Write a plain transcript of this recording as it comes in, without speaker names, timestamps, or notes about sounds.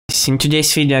guys, in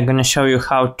today's video I'm gonna show you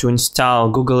how to install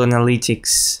Google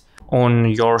Analytics on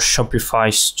your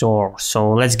Shopify store.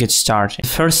 So let's get started. The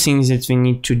first thing that we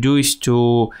need to do is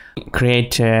to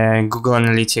create a Google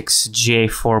Analytics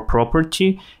GA4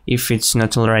 property if it's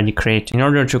not already created. In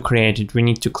order to create it, we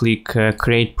need to click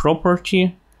create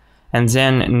property and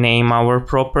then name our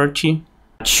property.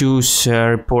 Choose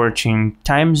reporting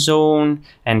time zone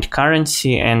and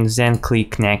currency and then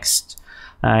click next.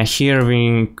 Here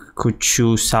we could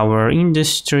choose our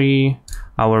industry,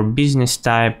 our business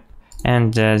type,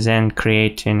 and then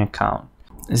create an account.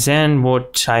 Then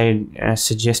what I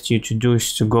suggest you to do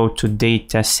is to go to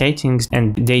data settings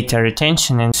and data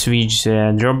retention and switch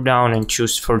the drop down and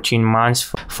choose 14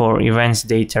 months for events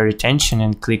data retention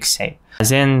and click save.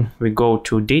 Then we go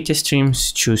to data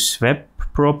streams, choose web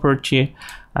property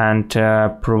and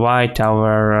provide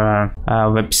our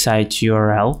website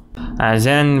URL.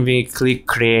 Then we click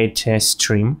create a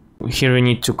stream. Here we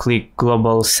need to click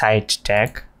global site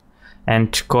tag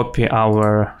and copy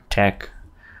our tag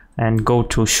and go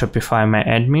to Shopify My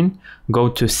Admin, go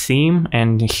to theme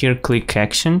and here click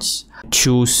actions,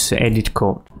 choose edit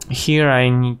code. Here I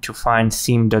need to find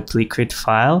theme.liquid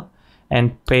file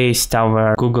and paste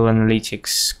our Google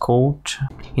Analytics code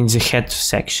in the head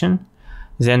section.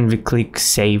 Then we click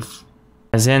save.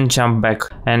 Then jump back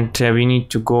and we need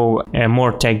to go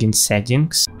more tagging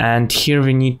settings. And here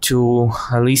we need to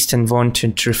list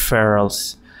unwanted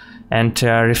referrals. And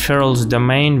referrals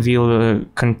domain will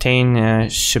contain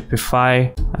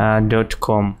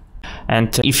shopify.com.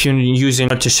 And if you're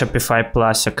using a Shopify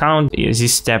Plus account,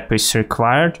 this step is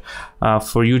required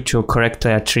for you to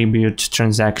correctly attribute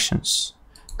transactions.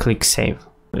 Click save.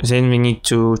 Then we need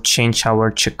to change our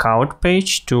checkout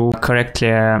page to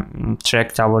correctly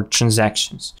track our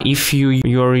transactions. If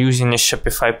you're using a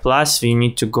Shopify Plus, we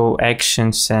need to go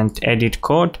actions and edit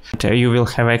code. You will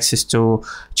have access to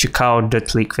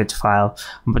checkout.liquid file.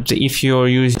 But if you're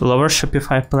using lower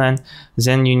Shopify plan,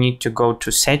 then you need to go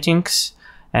to settings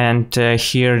and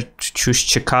here choose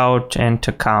checkout and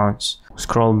accounts.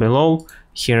 Scroll below.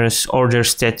 Here is order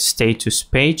status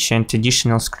page and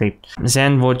additional script.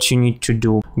 Then what you need to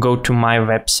do, go to my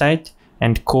website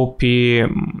and copy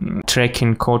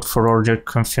tracking code for order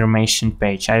confirmation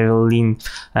page. I will link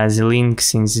the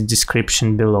links in the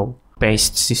description below.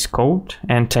 Paste this code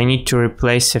and I need to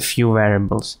replace a few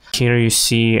variables. Here you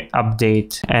see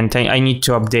update and I need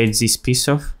to update this piece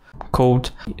of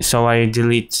code. So I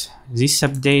delete this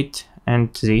update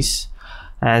and this.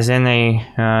 Then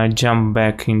I jump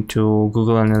back into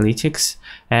Google Analytics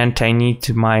and I need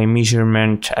my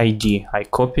measurement ID. I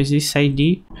copy this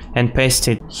ID and paste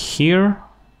it here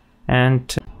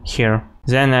and here.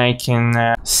 Then I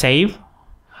can save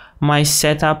my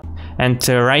setup and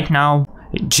right now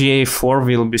GA4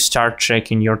 will start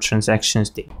tracking your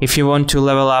transactions daily. If you want to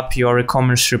level up your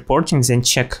e-commerce reporting, then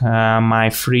check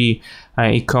my free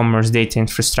e-commerce data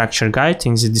infrastructure guide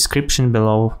in the description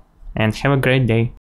below and have a great day.